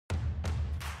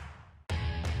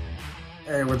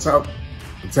Hey, what's up?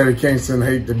 It's Eddie Kingston.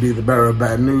 Hate to be the bearer of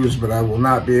bad news, but I will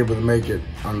not be able to make it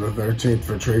on the 13th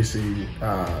for Tracy,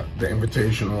 the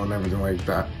Invitational and everything like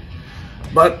that.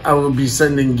 But I will be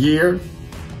sending gear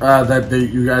that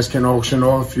you guys can auction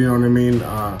off, you know what I mean?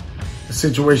 The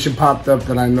situation popped up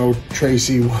that I know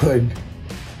Tracy would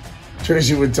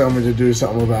tell me to do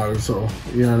something about it, so,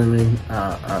 you know what I mean?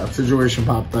 Situation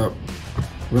popped up.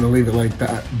 I'm gonna leave it like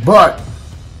that. But,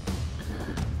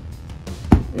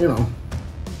 you know,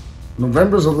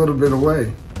 November's a little bit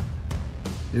away.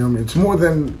 You know what I mean? It's more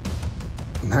than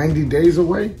 90 days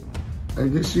away, I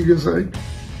guess you can say.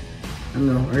 I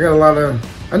know,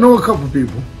 I know a couple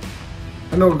people.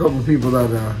 I know a couple people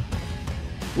that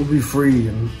will be free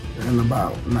in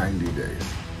about 90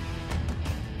 days.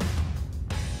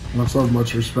 Much love,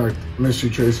 much respect. Miss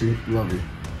you, Tracy. Love you.